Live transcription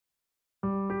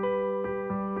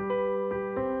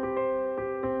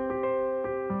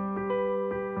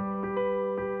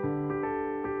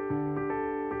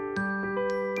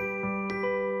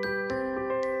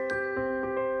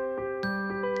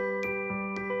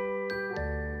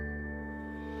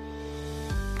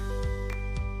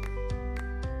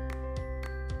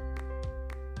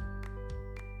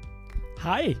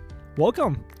Hi,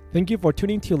 welcome. Thank you for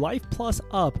tuning to Life Plus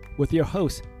Up with your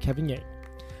host, Kevin Yang.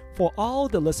 For all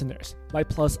the listeners, Life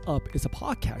Plus Up is a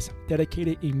podcast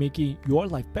dedicated in making your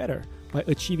life better by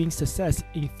achieving success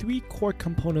in three core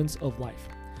components of life: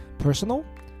 personal,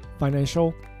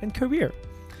 financial, and career.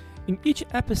 In each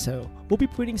episode, we'll be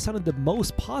putting some of the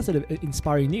most positive and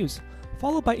inspiring news,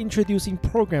 followed by introducing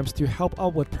programs to help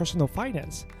out with personal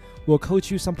finance. We'll coach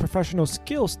you some professional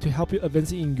skills to help you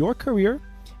advance in your career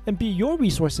and be your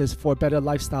resources for a better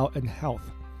lifestyle and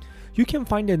health. You can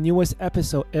find the newest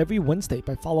episode every Wednesday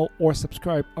by follow or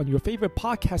subscribe on your favorite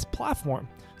podcast platform,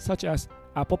 such as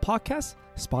Apple Podcasts,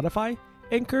 Spotify,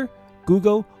 Anchor,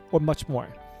 Google, or much more.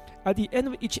 At the end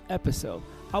of each episode,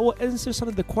 I will answer some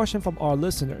of the questions from our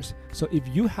listeners. So if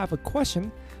you have a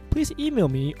question, please email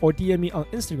me or DM me on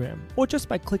Instagram, or just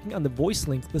by clicking on the voice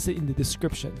link listed in the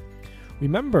description.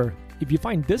 Remember, if you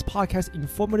find this podcast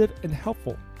informative and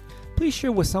helpful, please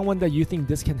share with someone that you think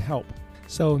this can help.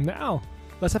 So now,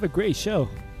 let's have a great show.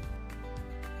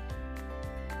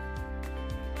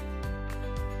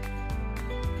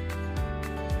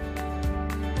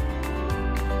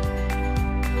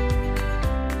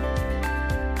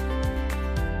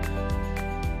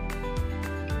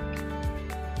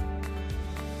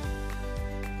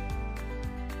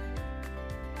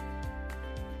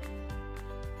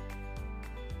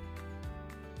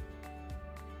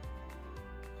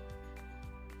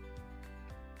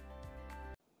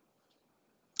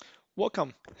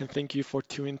 Welcome, and thank you for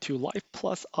tuning to Life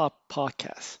Plus Up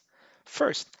podcast.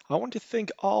 First, I want to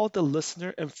thank all the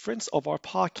listeners and friends of our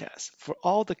podcast for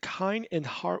all the kind and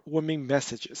heartwarming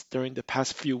messages during the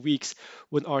past few weeks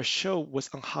when our show was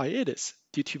on hiatus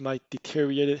due to my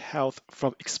deteriorated health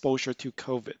from exposure to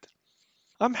COVID.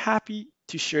 I'm happy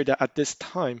to share that at this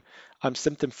time, I'm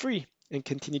symptom free and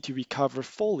continue to recover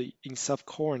fully in self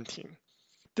quarantine.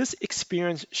 This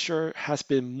experience sure has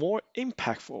been more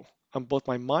impactful on both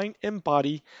my mind and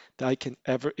body than I can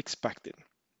ever expected.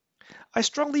 I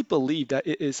strongly believe that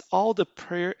it is all the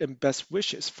prayer and best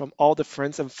wishes from all the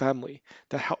friends and family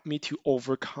that helped me to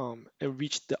overcome and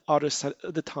reach the other side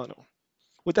of the tunnel.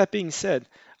 With that being said,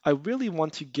 I really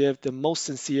want to give the most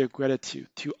sincere gratitude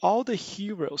to all the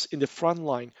heroes in the front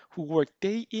line who work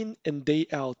day in and day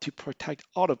out to protect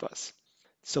all of us.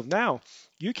 So now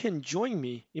you can join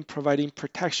me in providing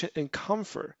protection and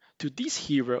comfort to these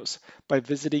heroes by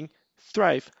visiting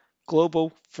Thrive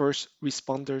Global First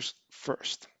Responders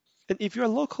First. And if you're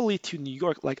locally to New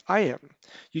York like I am,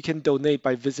 you can donate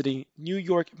by visiting New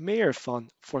York Mayor Fund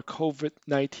for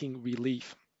COVID-19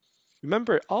 relief.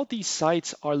 Remember, all these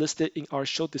sites are listed in our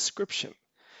show description.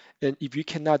 And if you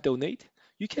cannot donate,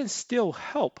 you can still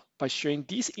help by sharing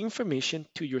this information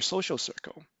to your social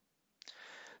circle.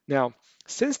 Now,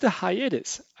 since the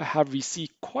hiatus, I have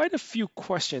received quite a few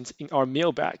questions in our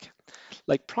mailbag.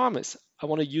 Like promised, I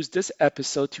want to use this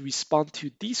episode to respond to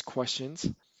these questions.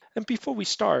 And before we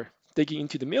start digging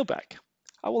into the mailbag,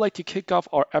 I would like to kick off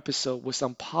our episode with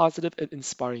some positive and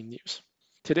inspiring news.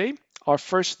 Today, our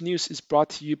first news is brought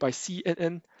to you by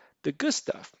CNN The Good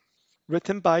Stuff,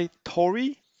 written by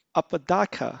Tori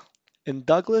Apodaca and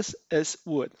Douglas S.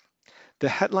 Wood. The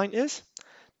headline is: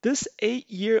 This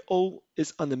 8-year-old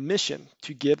is on a mission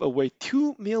to give away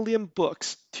 2 million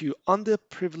books to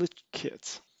underprivileged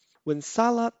kids. When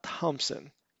Salah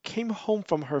Thompson came home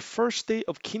from her first day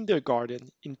of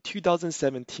kindergarten in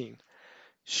 2017,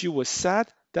 she was sad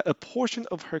that a portion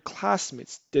of her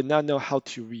classmates did not know how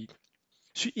to read.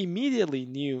 She immediately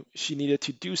knew she needed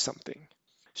to do something.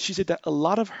 She said that a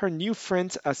lot of her new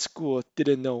friends at school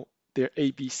didn't know their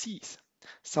ABCs.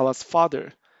 Salah's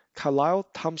father, Carlisle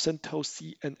Thompson, told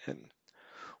CNN,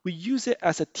 "We use it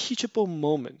as a teachable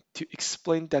moment to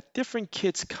explain that different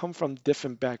kids come from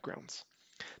different backgrounds."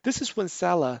 This is when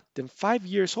Salah, then 5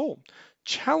 years old,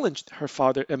 challenged her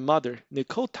father and mother,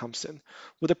 Nicole Thompson,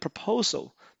 with a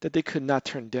proposal that they could not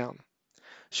turn down.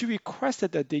 She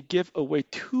requested that they give away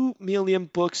 2 million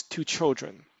books to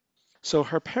children. So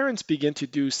her parents began to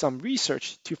do some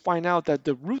research to find out that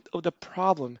the root of the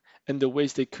problem and the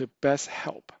ways they could best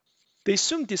help. They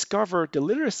soon discovered the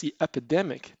literacy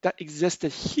epidemic that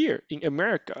existed here in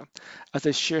America, as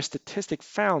a shared statistic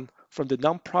found from the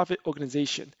nonprofit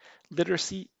organization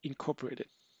Literacy Incorporated,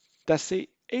 that say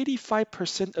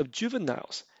 85% of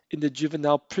juveniles in the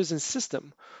juvenile prison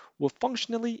system were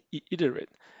functionally illiterate,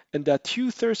 and that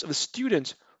two-thirds of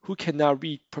students who cannot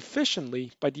read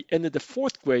proficiently by the end of the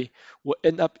fourth grade will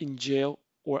end up in jail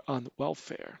or on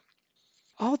welfare.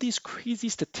 All these crazy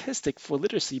statistics for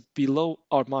literacy below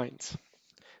our minds,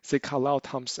 said Carlisle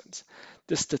Thompson.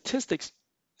 The statistics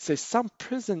say some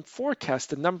prison forecast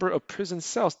the number of prison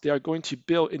cells they are going to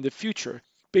build in the future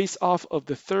based off of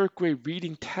the third grade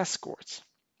reading test scores.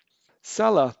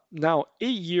 Sela, now 8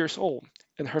 years old,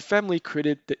 and her family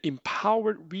created the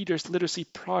Empowered Readers Literacy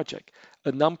Project,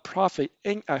 a nonprofit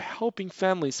aimed at helping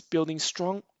families building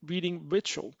strong reading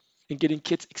ritual and getting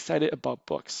kids excited about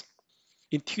books.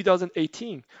 In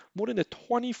 2018, more than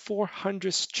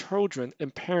 2,400 children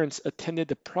and parents attended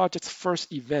the project's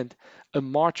first event, a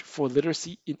March for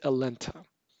Literacy in Atlanta.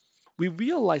 We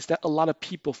realized that a lot of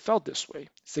people felt this way,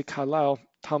 said Carlisle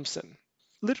Thompson.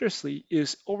 Literacy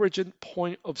is origin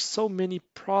point of so many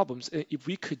problems, and if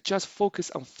we could just focus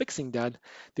on fixing that,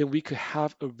 then we could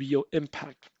have a real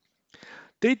impact.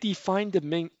 They defined the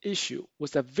main issue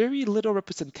was that very little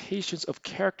representations of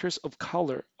characters of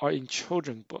color are in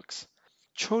children books.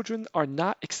 Children are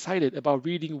not excited about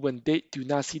reading when they do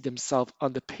not see themselves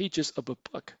on the pages of a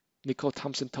book, Nicole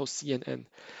Thompson told CNN.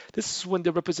 This is when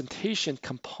the representation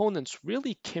components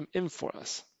really came in for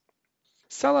us.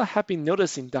 Sela had been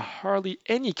noticing that hardly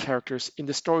any characters in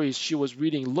the stories she was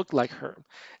reading looked like her,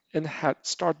 and had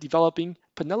started developing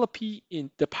Penelope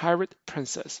in The Pirate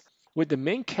Princess, where the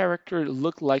main character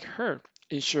looked like her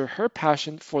and shared her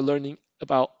passion for learning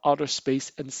about outer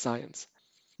space and science.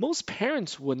 Most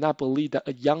parents would not believe that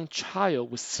a young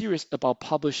child was serious about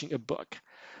publishing a book,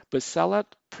 but Sela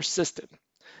persisted,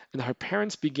 and her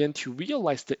parents began to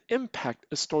realize the impact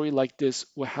a story like this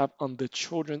would have on the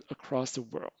children across the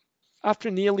world.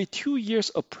 After nearly 2 years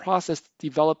of process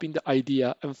developing the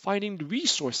idea and finding the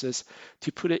resources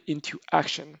to put it into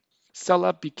action,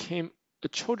 Sela became a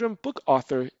children's book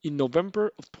author in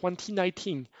November of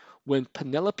 2019 when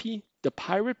Penelope, the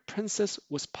Pirate Princess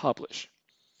was published.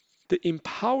 The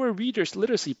Empower Readers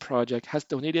Literacy Project has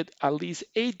donated at least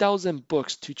 8,000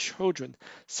 books to children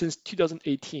since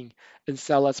 2018, and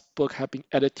Sela's book have been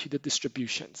added to the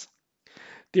distributions.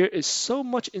 There is so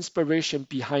much inspiration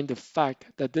behind the fact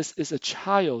that this is a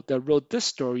child that wrote this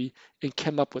story and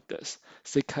came up with this,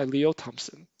 said Khalil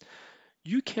Thompson.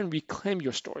 You can reclaim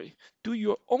your story, do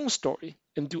your own story,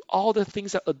 and do all the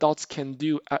things that adults can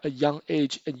do at a young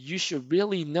age, and you should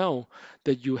really know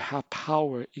that you have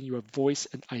power in your voice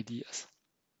and ideas.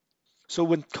 So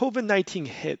when COVID-19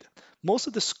 hit, most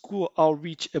of the school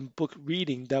outreach and book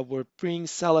reading that were bringing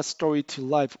Sala's story to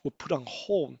life were put on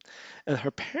hold, and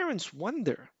her parents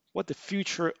wonder what the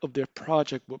future of their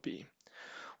project will be.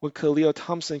 When Khalil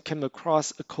Thompson came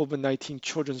across a COVID-19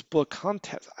 children's book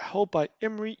contest held by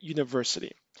Emory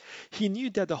University, he knew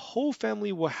that the whole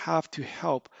family would have to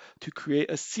help to create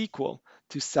a sequel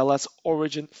to Sala's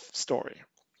origin story.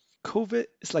 COVID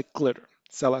is like glitter,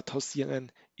 Sela told CNN.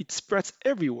 It spreads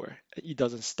everywhere and it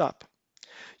doesn't stop.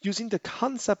 Using the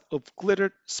concept of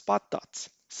glitter spot dots,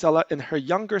 Sela and her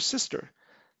younger sister,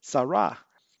 Sarah,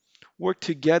 worked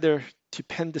together to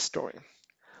pen the story.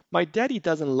 My daddy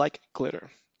doesn't like glitter,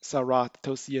 Sarah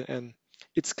told CNN.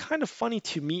 It's kind of funny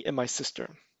to me and my sister.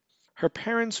 Her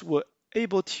parents were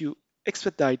able to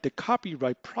expedite the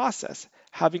copyright process,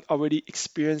 having already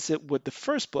experienced it with the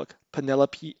first book,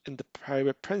 Penelope and the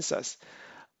Pirate Princess.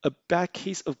 A Bad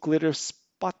Case of Glitter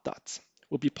Spot Dots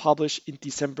will be published in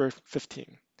December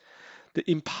 15. The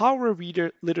Empower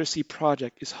Reader Literacy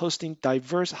Project is hosting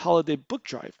diverse holiday book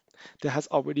drive that has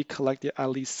already collected at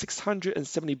least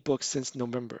 670 books since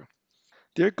November.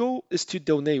 Their goal is to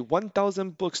donate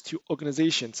 1,000 books to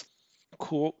organizations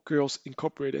Cool Girls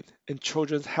Incorporated and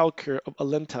Children's Healthcare of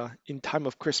Atlanta in time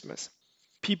of Christmas.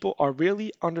 People are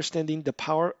really understanding the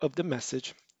power of the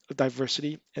message of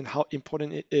diversity and how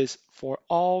important it is for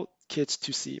all kids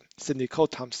to see, said Nicole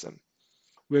Thompson.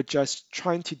 We're just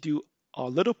trying to do our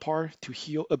little part to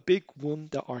heal a big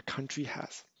wound that our country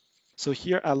has. So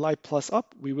here at Life Plus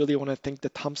Up, we really want to thank the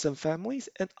Thompson families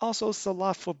and also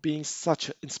Salah for being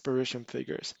such inspiration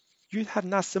figures. You have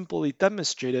not simply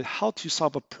demonstrated how to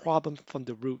solve a problem from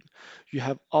the root. You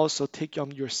have also taken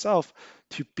on yourself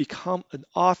to become an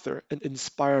author and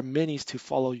inspire many to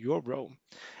follow your role.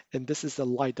 And this is the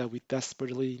light that we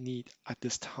desperately need at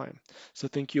this time. So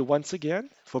thank you once again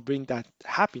for bringing that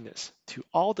happiness to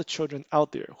all the children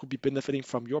out there who'll be benefiting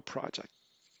from your project.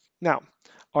 Now,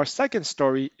 our second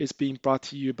story is being brought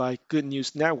to you by Good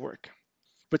News Network,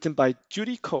 written by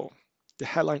Judy Cole. The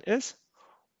headline is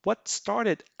What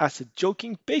Started as a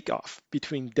Joking Bake-Off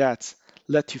Between Dads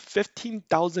Led to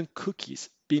 15,000 Cookies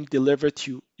Being Delivered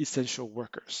to Essential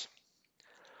Workers.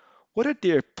 Whether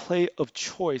their play of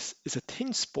choice is a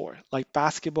team sport like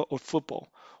basketball or football,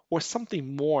 or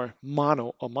something more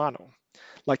mano a mano,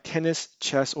 like tennis,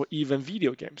 chess, or even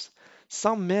video games,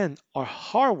 some men are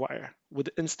hardwired with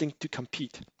the instinct to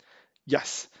compete.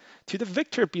 Yes, to the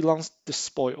victor belongs the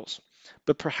spoils,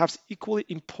 but perhaps equally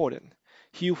important,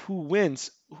 he who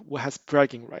wins who has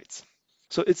bragging rights.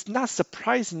 So it's not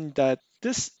surprising that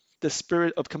This the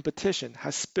spirit of competition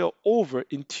has spilled over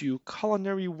into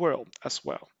culinary world as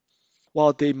well.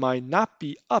 While they might not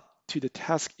be up to the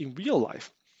task in real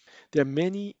life, there are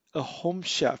many a home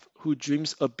chef who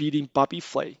dreams of beating Bobby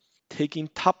Flay, taking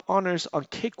top honors on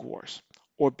Cake Wars,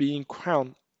 or being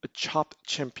crowned a chopped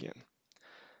champion.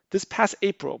 This past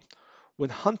April, when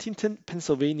Huntington,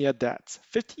 Pennsylvania dads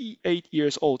 58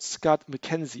 years old Scott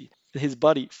McKenzie and his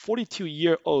buddy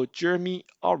 42-year-old Jeremy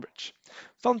Ulrich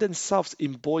found themselves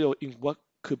embroiled in what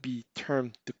could be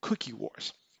termed the cookie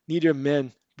wars. Neither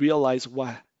man realized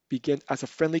what began as a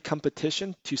friendly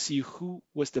competition to see who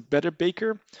was the better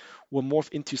baker will morph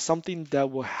into something that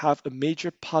will have a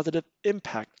major positive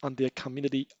impact on their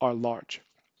community at large.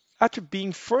 After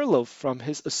being furloughed from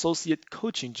his associate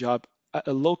coaching job at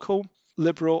a local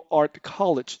liberal art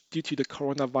college due to the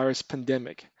coronavirus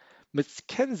pandemic,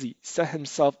 Mackenzie set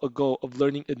himself a goal of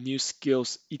learning a new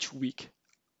skills each week.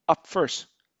 Up first,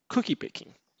 cookie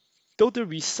baking. Though the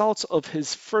results of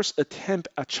his first attempt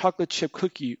at chocolate chip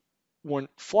cookie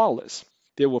weren't flawless,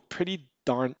 they were pretty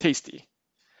darn tasty.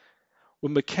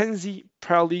 When Mackenzie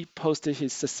proudly posted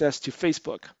his success to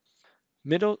Facebook,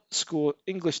 middle school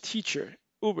English teacher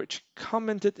Ulrich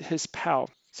commented his pal's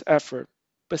effort,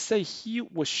 but said he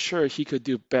was sure he could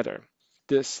do better.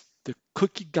 The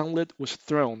cookie gauntlet was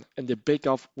thrown and the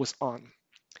bake-off was on.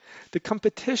 The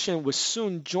competition was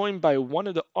soon joined by one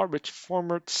of the Ulrich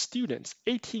former students,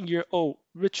 18-year-old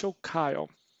Rachel Kyle,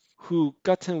 who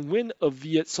gotten wind of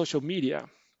via social media.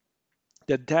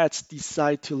 The dads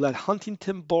decide to let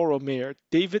Huntington Borough Mayor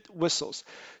David Whistles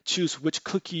choose which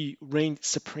cookie reigned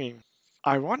supreme.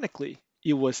 Ironically,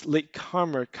 it was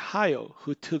latecomer Kyle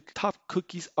who took top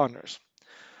cookies honors.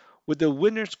 With the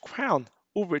winner's crown,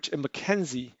 Ulrich and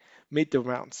Mackenzie made the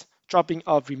rounds, dropping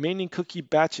off remaining cookie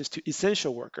batches to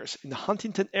essential workers in the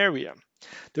Huntington area.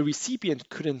 The recipient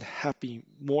couldn't have been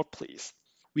more pleased.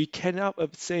 We cannot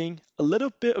help saying a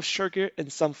little bit of sugar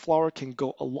and some flour can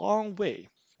go a long way.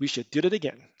 We should do it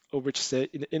again, Ulrich said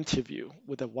in an interview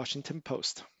with the Washington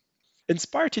Post.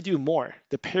 Inspired to do more,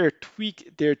 the pair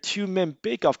tweaked their two-man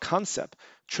bake-off concept,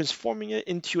 transforming it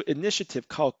into an initiative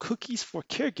called Cookies for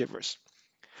Caregivers.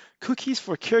 Cookies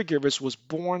for Caregivers was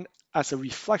born as a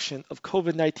reflection of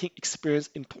COVID-19 experience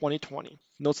in 2020,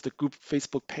 notes the group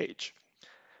Facebook page.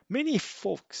 Many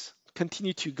folks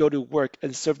continue to go to work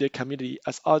and serve their community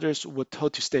as others were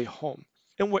told to stay home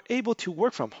and were able to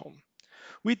work from home.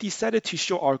 We decided to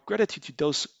show our gratitude to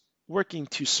those working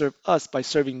to serve us by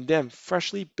serving them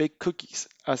freshly baked cookies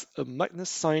as a magnus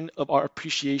sign of our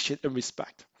appreciation and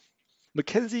respect.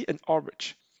 Mackenzie and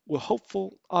Ulrich were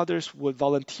hopeful others would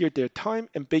volunteer their time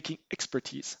and baking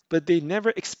expertise, but they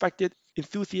never expected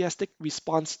enthusiastic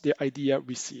response their idea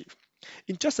received.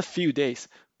 In just a few days,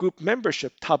 group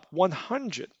membership top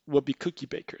 100 will be cookie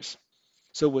bakers.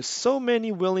 So with so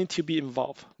many willing to be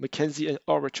involved, Mackenzie and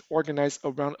Ulrich organized a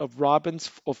round of robins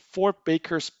of 4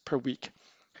 bakers per week.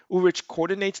 Ulrich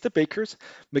coordinates the bakers.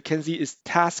 Mackenzie is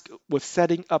tasked with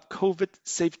setting up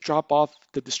COVID-safe drop-off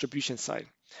the distribution site.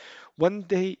 One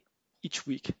day each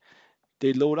week,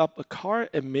 they load up a car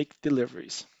and make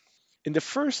deliveries. In the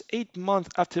first 8 months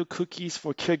after Cookies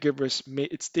for Caregivers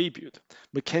made its debut,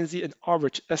 Mackenzie and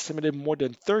Ulrich estimated more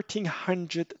than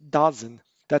 1,300 dozen,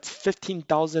 that's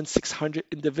 15,600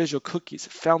 individual cookies,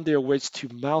 found their ways to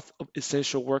mouths of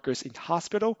essential workers in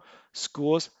hospital,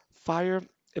 schools, fire,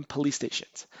 and police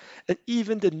stations, and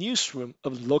even the newsroom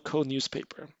of a local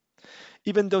newspaper.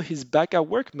 Even though he's back at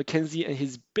work, Mackenzie and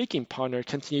his baking partner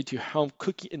continue to helm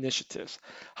cookie initiatives.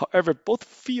 However, both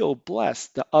feel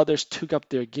blessed that others took up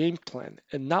their game plan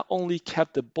and not only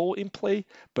kept the ball in play,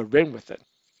 but ran with it.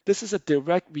 This is a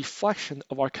direct reflection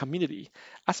of our community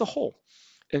as a whole,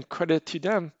 and credit to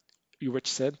them, Ulrich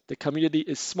said, the community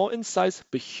is small in size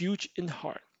but huge in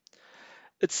heart.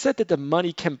 It's said that the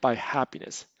money can buy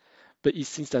happiness, but it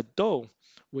seems that dough,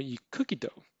 when you cookie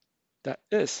dough, that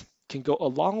is, can go a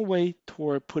long way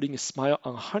toward putting a smile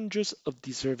on hundreds of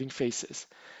deserving faces.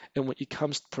 And when it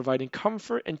comes to providing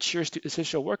comfort and cheers to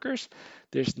essential workers,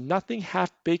 there's nothing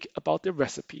half-baked about the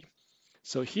recipe.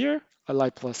 So here at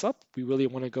Light Plus Up, we really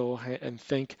want to go ahead and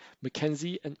thank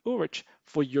Mackenzie and Ulrich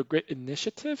for your great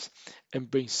initiatives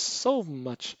and bring so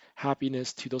much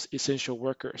happiness to those essential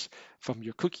workers from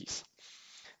your cookies.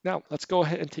 Now, let's go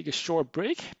ahead and take a short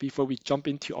break before we jump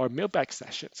into our mailbag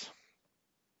sessions.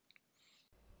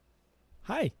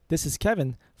 Hi, this is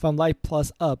Kevin from Light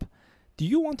Plus Up. Do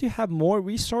you want to have more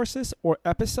resources or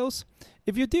episodes?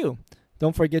 If you do,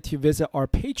 don't forget to visit our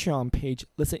Patreon page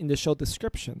listed in the show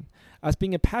description. As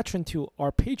being a patron to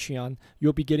our Patreon,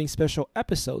 you'll be getting special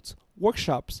episodes,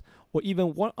 workshops, or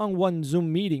even one-on-one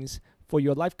Zoom meetings for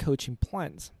your life coaching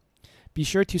plans. Be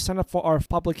sure to sign up for our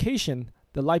publication,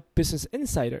 The Life Business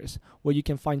Insiders, where you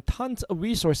can find tons of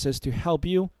resources to help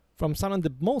you from some of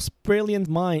the most brilliant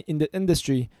minds in the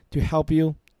industry to help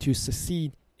you to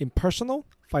succeed in personal,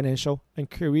 financial, and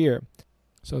career.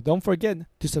 So don't forget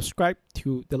to subscribe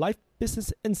to the Life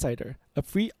Business Insider, a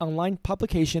free online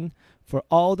publication for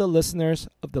all the listeners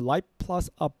of the Life Plus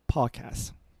Up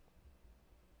podcast.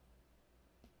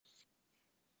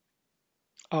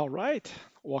 All right,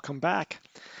 welcome back.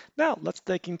 Now let's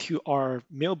dig into our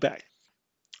mailbag.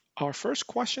 Our first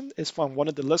question is from one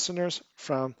of the listeners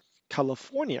from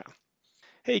California.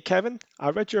 Hey Kevin, I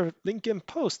read your LinkedIn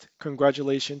post.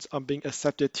 Congratulations on being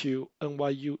accepted to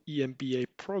NYU EMBA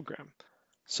program.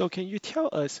 So can you tell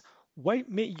us what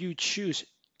made you choose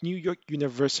New York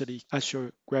University as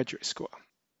your graduate school?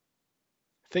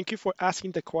 Thank you for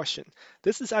asking the question.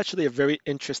 This is actually a very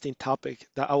interesting topic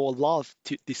that I would love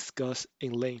to discuss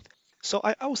in length. So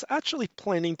I was actually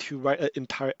planning to write an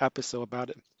entire episode about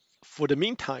it. For the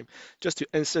meantime, just to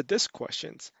answer these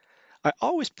questions, I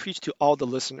always preach to all the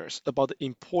listeners about the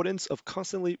importance of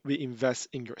constantly reinvest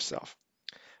in yourself.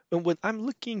 And when I'm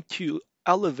looking to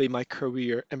elevate my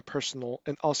career and personal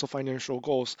and also financial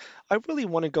goals, I really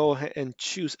want to go ahead and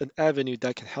choose an avenue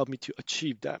that can help me to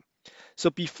achieve that. So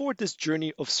before this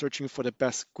journey of searching for the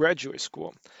best graduate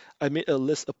school, I made a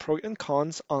list of pros and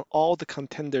cons on all the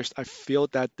contenders I feel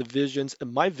that the visions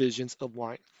and my visions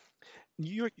align.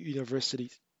 New York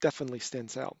University definitely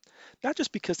stands out, not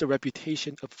just because the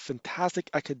reputation of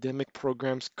fantastic academic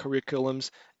programs,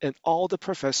 curriculums, and all the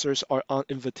professors are on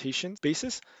invitation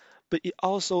basis, but it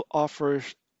also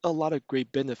offers a lot of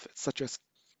great benefits such as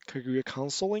career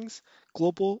counselings,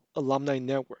 global alumni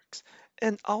networks,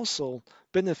 and also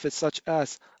benefits such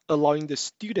as allowing the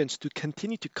students to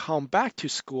continue to come back to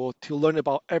school to learn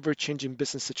about ever-changing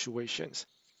business situations.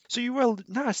 So you are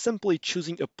not simply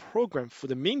choosing a program for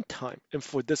the meantime and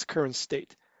for this current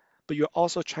state, but you're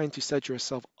also trying to set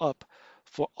yourself up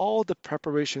for all the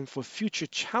preparation for future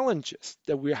challenges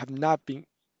that we have not been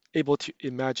able to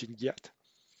imagine yet.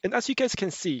 And as you guys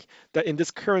can see, that in this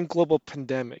current global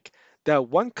pandemic, that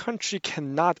one country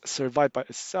cannot survive by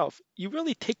itself. You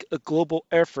really take a global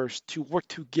effort to work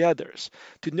together,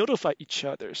 to notify each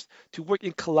other, to work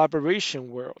in collaboration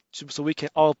world, so we can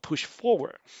all push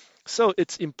forward. So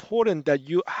it's important that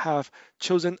you have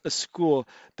chosen a school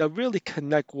that really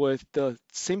connect with the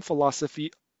same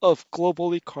philosophy of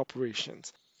globally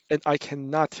corporations. And I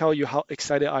cannot tell you how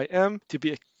excited I am to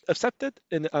be accepted,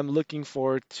 and I'm looking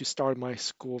forward to start my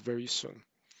school very soon.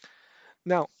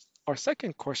 Now, our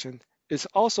second question is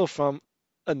also from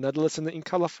another listener in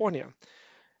California.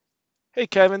 Hey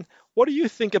Kevin, what do you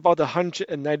think about the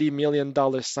 $190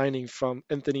 million signing from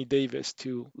Anthony Davis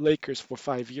to Lakers for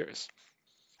 5 years?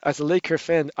 As a Laker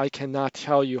fan, I cannot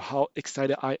tell you how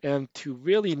excited I am to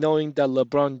really knowing that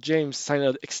LeBron James signed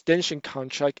an extension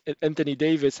contract and Anthony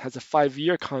Davis has a 5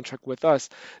 year contract with us,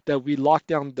 that we locked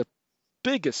down the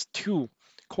biggest two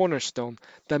cornerstone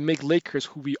that make Lakers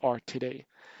who we are today.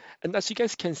 And as you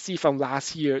guys can see from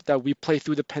last year, that we played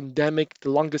through the pandemic,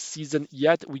 the longest season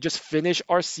yet. We just finished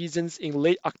our seasons in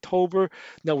late October.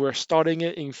 Now we're starting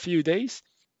it in a few days.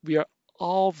 We are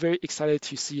all very excited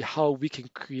to see how we can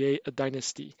create a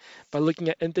dynasty. By looking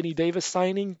at Anthony Davis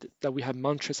signing, that we have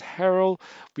Montrezl Harrell,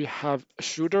 we have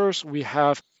shooters, we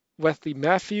have Wesley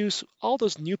Matthews, all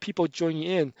those new people joining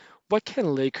in. What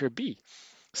can Laker be?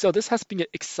 So this has been an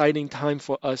exciting time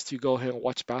for us to go ahead and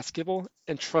watch basketball.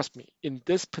 And trust me, in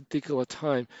this particular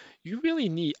time, you really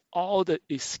need all the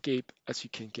escape as you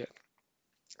can get.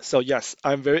 So yes,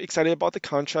 I'm very excited about the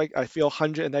contract. I feel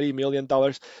 $190 million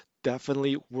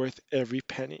definitely worth every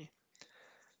penny.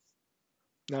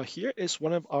 Now here is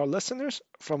one of our listeners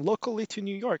from locally to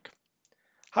New York.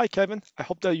 Hi Kevin, I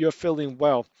hope that you're feeling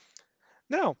well.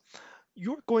 Now,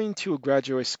 you're going to a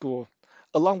graduate school,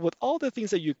 along with all the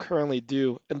things that you currently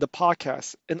do in the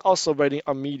podcast and also writing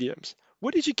on Mediums.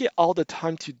 Where did you get all the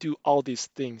time to do all these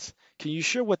things? Can you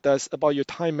share with us about your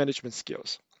time management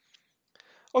skills?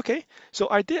 Okay, so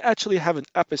I did actually have an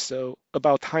episode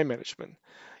about time management.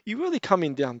 You really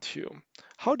coming down to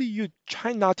how do you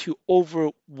try not to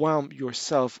overwhelm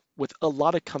yourself with a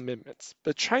lot of commitments,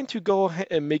 but trying to go ahead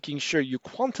and making sure you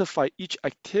quantify each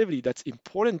activity that's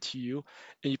important to you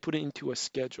and you put it into a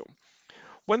schedule.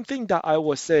 One thing that I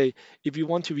will say, if you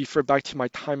want to refer back to my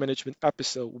time management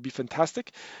episode, would be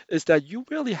fantastic, is that you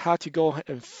really have to go ahead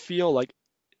and feel like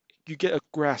you get a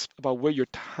grasp about where your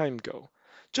time go.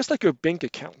 Just like your bank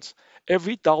accounts,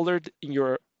 every dollar in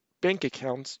your bank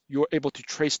accounts you're able to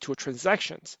trace to a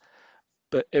transactions,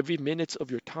 but every minute of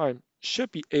your time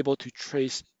should be able to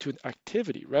trace to an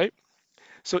activity, right?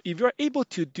 So if you're able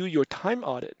to do your time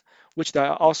audit, which I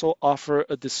also offer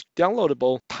this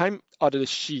downloadable time audit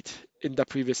sheet in the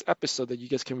previous episode that you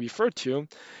guys can refer to,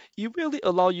 it really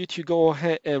allow you to go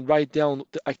ahead and write down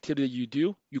the activity you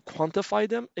do, you quantify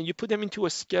them, and you put them into a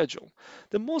schedule.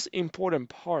 The most important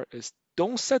part is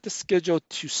don't set the schedule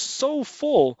to so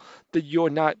full that you'll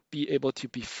not be able to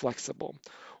be flexible.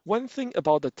 One thing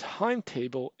about the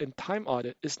timetable and time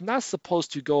audit is not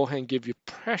supposed to go ahead and give you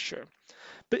pressure,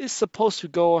 but it's supposed to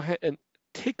go ahead and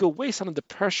take away some of the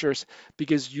pressures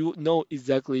because you know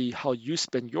exactly how you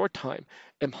spend your time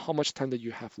and how much time that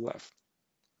you have left.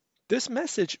 This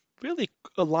message really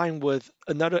aligned with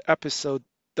another episode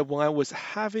that when I was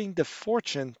having the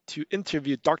fortune to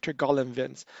interview Dr. Garland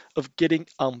Vince of Getting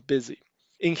Busy.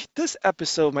 In this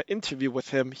episode, my interview with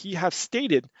him, he have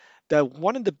stated that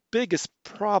one of the biggest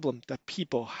problems that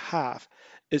people have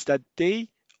is that they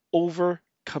over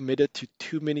committed to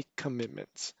too many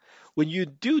commitments. When you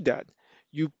do that,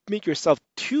 you make yourself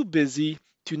too busy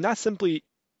to not simply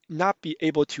not be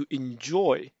able to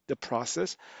enjoy the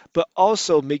process, but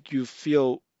also make you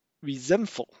feel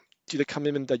resentful to the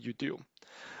commitment that you do.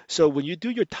 So when you do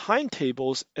your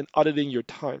timetables and auditing your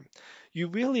time, you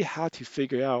really have to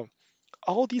figure out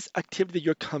all these activities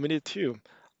you're committed to,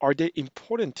 are they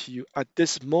important to you at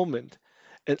this moment?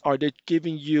 And are they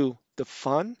giving you the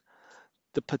fun,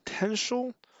 the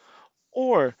potential,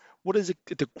 or what is it,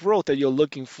 the growth that you're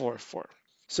looking for?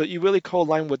 So you really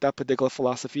co-align with that particular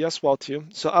philosophy as well too.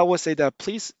 So I would say that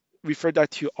please refer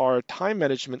that to our time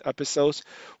management episodes,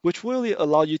 which really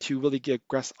allow you to really get a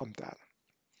grasp on that.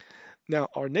 Now,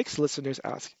 our next listeners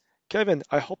ask, Kevin,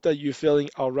 I hope that you're feeling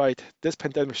all right. This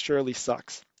pandemic surely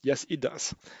sucks. Yes, it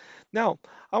does. Now,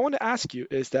 I want to ask you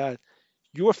is that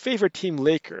your favorite team,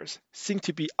 Lakers, seem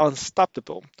to be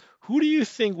unstoppable. Who do you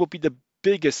think will be the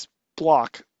biggest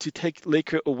block to take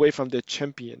Lakers away from the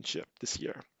championship this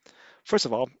year? First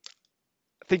of all,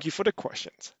 thank you for the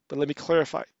questions, but let me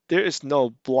clarify. There is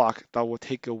no block that will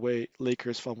take away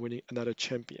Lakers from winning another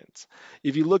champions.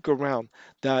 If you look around,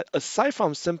 that aside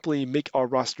from simply make our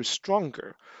roster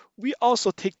stronger, we also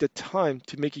take the time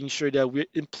to making sure that we're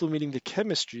implementing the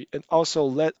chemistry and also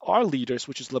let our leaders,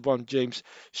 which is LeBron James,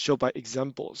 show by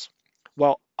examples.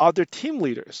 While other team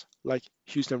leaders, like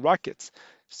Houston Rockets,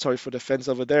 sorry for the fans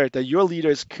over there, that your leader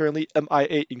is currently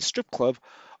MIA in strip club,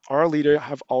 our leader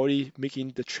have already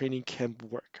making the training camp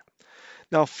work.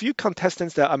 Now, a few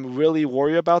contestants that I'm really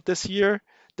worried about this year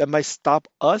that might stop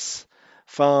us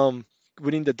from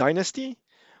winning the dynasty.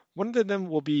 One of them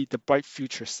will be the Bright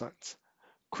Future Suns.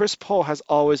 Chris Paul has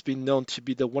always been known to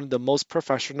be one of the most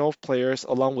professional players,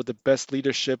 along with the best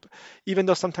leadership. Even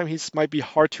though sometimes he might be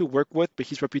hard to work with, but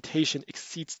his reputation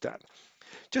exceeds that.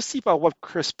 Just see about what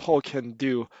Chris Paul can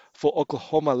do for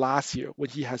Oklahoma last year when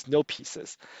he has no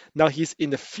pieces. Now he's in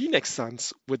the Phoenix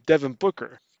Suns with Devin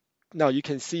Booker. Now you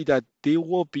can see that they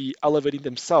will be elevating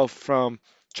themselves from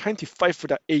trying to fight for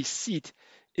that A seat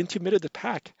into middle of the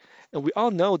pack. And we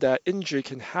all know that injury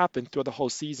can happen throughout the whole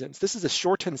seasons. This is a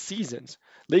shortened seasons.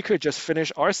 Lakers just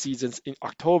finished our seasons in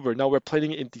October. Now we're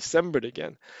playing it in December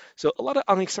again. So a lot of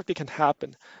unexpected can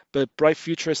happen. But bright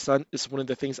future sun is one of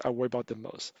the things I worry about the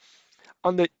most.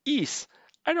 On the East,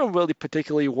 I don't really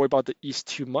particularly worry about the East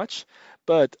too much,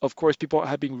 but of course, people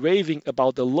have been raving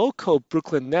about the local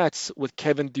Brooklyn Nets with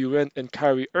Kevin Durant and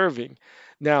Kyrie Irving.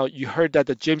 Now, you heard that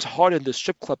the James Harden, the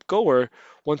strip club goer,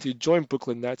 wants to join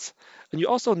Brooklyn Nets, and you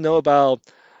also know about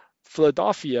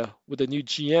Philadelphia with the new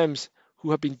GMs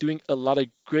who have been doing a lot of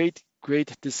great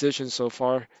decisions so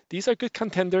far. These are good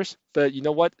contenders, but you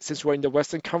know what? Since we're in the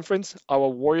Western Conference, I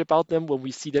will worry about them when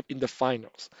we see them in the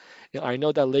finals. And I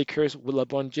know that Lakers with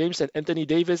LeBron James and Anthony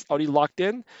Davis already locked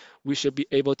in, we should be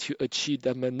able to achieve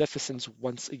that magnificence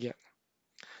once again.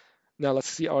 Now let's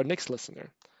see our next listener.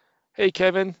 Hey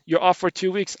Kevin, you're off for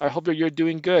 2 weeks. I hope that you're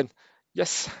doing good.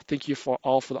 Yes, thank you for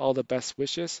all the best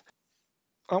wishes.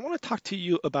 I want to talk to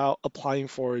you about applying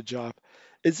for a job.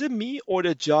 Is it me or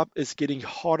the job is getting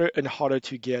harder and harder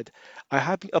to get? I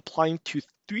have been applying to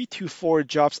 3 to 4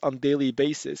 jobs on daily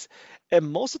basis,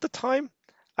 and most of the time,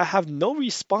 I have no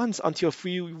response until a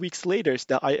few weeks later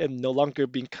that I am no longer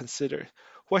being considered.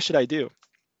 What should I do?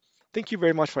 Thank you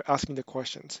very much for asking the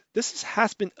questions.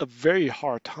 Has been a very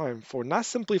hard time for not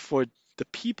simply for the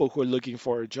people who are looking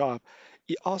for a job,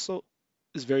 it also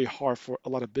is very hard for a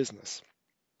lot of business.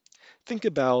 Think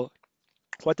about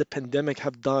what the pandemic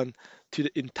have done to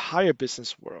the entire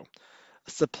business world.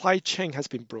 Supply chain has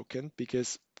been broken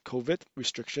because COVID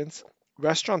restrictions.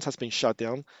 Restaurants has been shut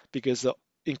down because of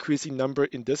increasing number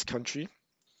in this country.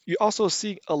 You also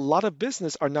see a lot of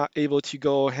business are not able to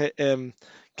go ahead and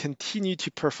continue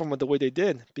to perform the way they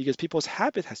did because people's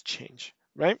habit has changed.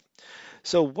 right?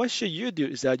 So what should you do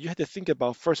is that you have to think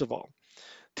about, first of all,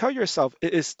 tell yourself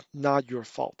it is not your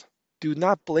fault. Do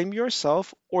not blame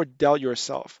yourself or doubt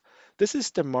yourself. This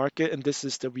is the market and this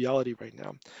is the reality right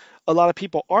now. A lot of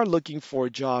people are looking for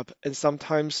a job, and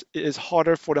sometimes it is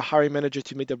harder for the hiring manager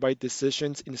to make the right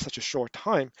decisions in such a short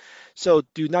time. So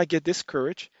do not get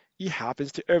discouraged. It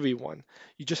happens to everyone.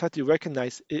 You just have to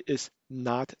recognize it is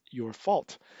not your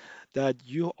fault that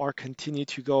you are continuing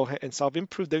to go ahead and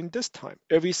self-improve during this time.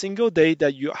 Every single day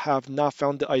that you have not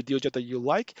found the ideal job that you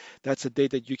like, that's a day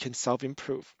that you can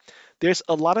self-improve. There's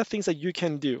a lot of things that you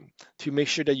can do to make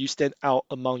sure that you stand out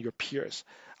among your peers.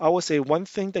 I would say one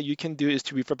thing that you can do is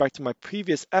to refer back to my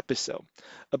previous episode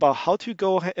about how to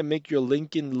go ahead and make your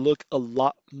LinkedIn look a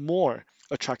lot more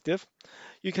attractive.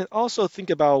 You can also think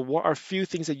about what are a few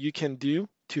things that you can do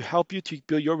to help you to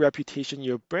build your reputation,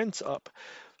 your brands up.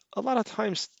 A lot of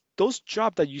times those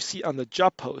jobs that you see on the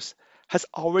job post has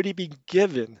already been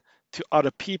given to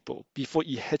other people before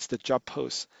it hits the job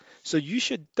post. So you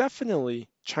should definitely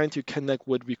try to connect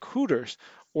with recruiters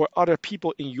or other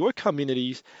people in your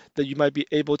communities that you might be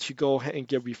able to go ahead and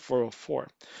get referral for.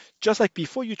 Just like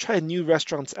before you try new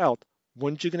restaurants out,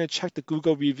 weren't you going to check the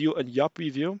Google review and Yelp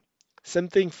review? Same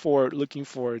thing for looking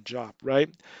for a job, right?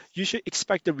 You should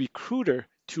expect the recruiter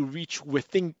to reach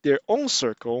within their own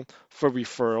circle for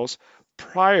referrals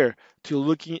prior to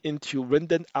looking into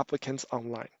random applicants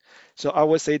online. So I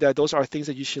would say that those are things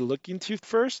that you should look into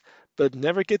first, but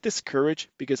never get discouraged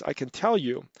because I can tell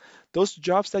you those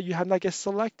jobs that you have not get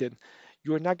selected,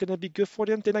 you're not going to be good for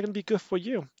them. They're not going to be good for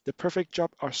you. The perfect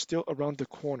job are still around the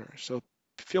corner. So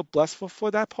feel blessed for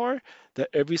that part, that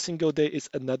every single day is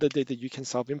another day that you can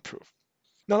self-improve.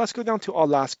 Now let's go down to our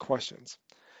last questions.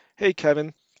 Hey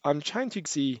Kevin, I'm trying to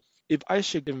see if I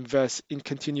should invest in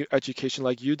continued education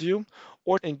like you do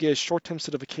or and get a short-term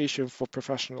certification for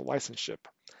professional licensure.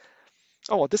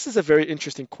 Oh, well, this is a very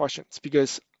interesting question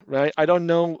because, right, I don't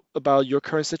know about your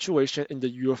current situation in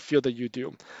your field that you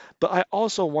do, but I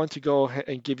also want to go ahead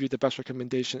and give you the best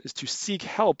recommendation is to seek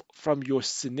help from your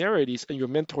seniorities and your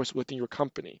mentors within your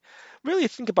company. Really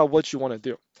think about what you want to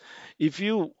do. If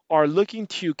you are looking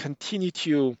to continue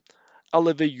to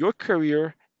elevate your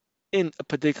career in a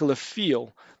particular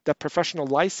field, that professional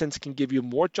license can give you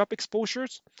more job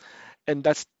exposures, and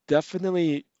that's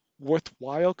definitely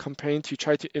worthwhile comparing to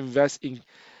try to invest in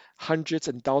hundreds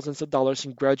and thousands of dollars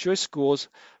in graduate schools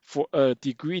for a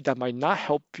degree that might not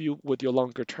help you with your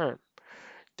longer term.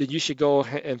 Then you should go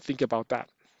ahead and think about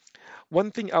that. One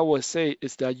thing I would say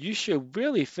is that you should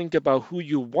really think about who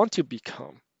you want to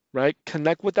become, right?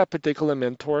 Connect with that particular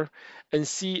mentor and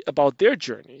see about their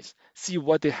journeys, see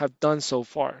what they have done so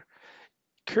far.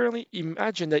 Currently,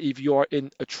 imagine that if you are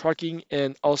in a trucking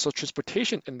and also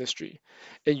transportation industry,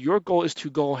 and your goal is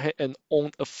to go ahead and own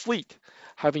a fleet,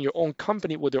 having your own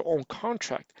company with your own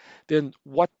contract, then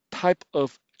what type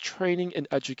of training and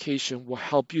education will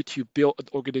help you to build an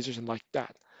organization like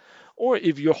that? Or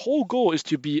if your whole goal is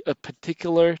to be a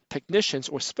particular technician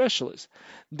or specialist,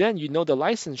 then you know the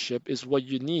licenseship is what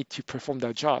you need to perform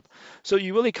that job. So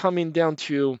you really coming down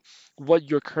to what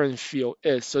your current field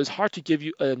is. So it's hard to give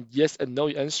you a yes and no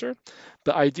answer,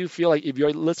 but I do feel like if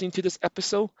you're listening to this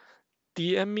episode,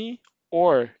 DM me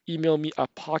or email me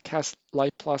at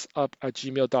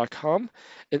podcastlifeplusup@gmail.com,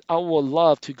 and I would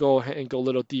love to go ahead and go a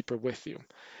little deeper with you.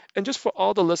 And just for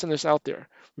all the listeners out there,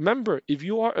 remember, if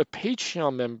you are a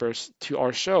Patreon members to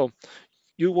our show,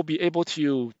 you will be able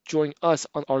to join us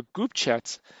on our group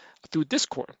chats through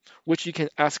Discord, which you can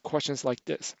ask questions like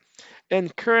this.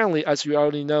 And currently, as you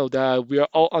already know, that we are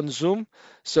all on Zoom.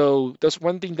 So that's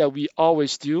one thing that we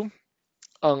always do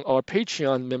on our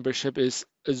Patreon membership is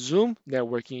a Zoom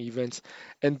networking events,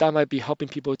 and that might be helping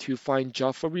people to find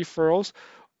job for referrals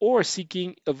or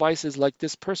seeking advices like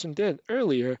this person did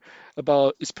earlier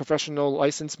about is professional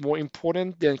license more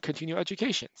important than continuing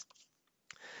education.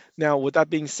 Now, with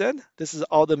that being said, this is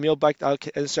all the mailbag that I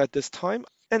can answer at this time.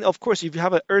 And of course, if you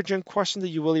have an urgent question that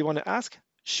you really want to ask,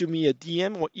 shoot me a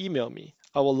DM or email me.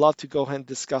 I would love to go ahead and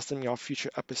discuss them in our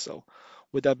future episode.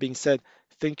 With that being said,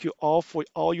 thank you all for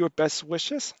all your best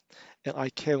wishes, and I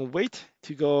can't wait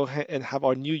to go ahead and have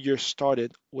our new year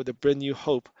started with a brand new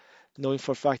hope, knowing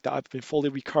for a fact that I've been fully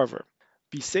recovered.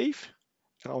 Be safe,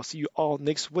 and I'll see you all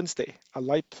next Wednesday at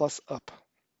Light Plus Up.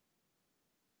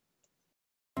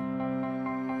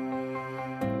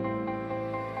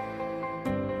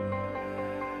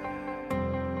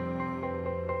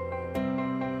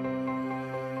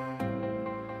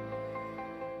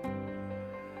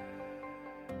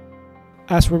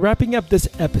 As we're wrapping up this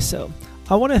episode,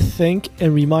 I want to thank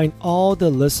and remind all the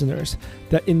listeners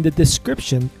that in the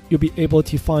description, you'll be able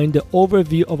to find the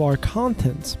overview of our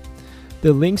contents.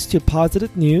 the links to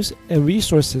positive news and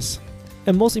resources,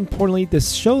 and most importantly, the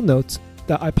show notes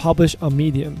that I publish on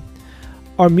Medium.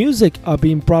 Our music are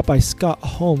being brought by Scott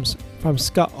Holmes from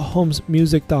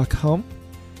scottholmesmusic.com.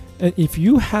 And if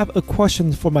you have a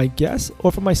question for my guests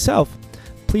or for myself,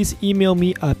 please email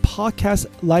me at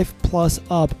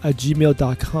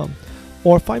podcastlifeplusup@gmail.com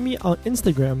or find me on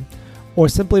Instagram or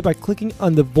simply by clicking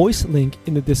on the voice link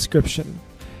in the description.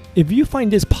 If you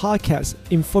find this podcast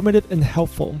informative and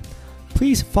helpful,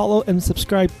 please follow and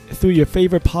subscribe through your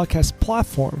favorite podcast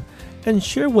platform and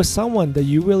share with someone that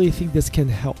you really think this can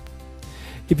help.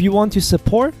 If you want to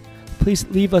support, please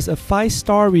leave us a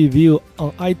 5-star review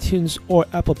on iTunes or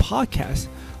Apple Podcasts,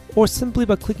 or simply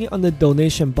by clicking on the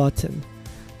donation button.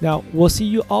 Now, we'll see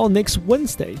you all next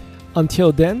Wednesday.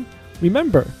 Until then,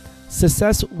 remember,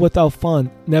 success without fun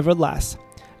never lasts.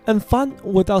 And fun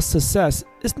without success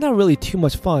is not really too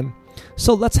much fun.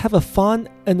 So let's have a fun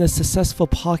and a successful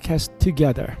podcast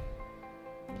together.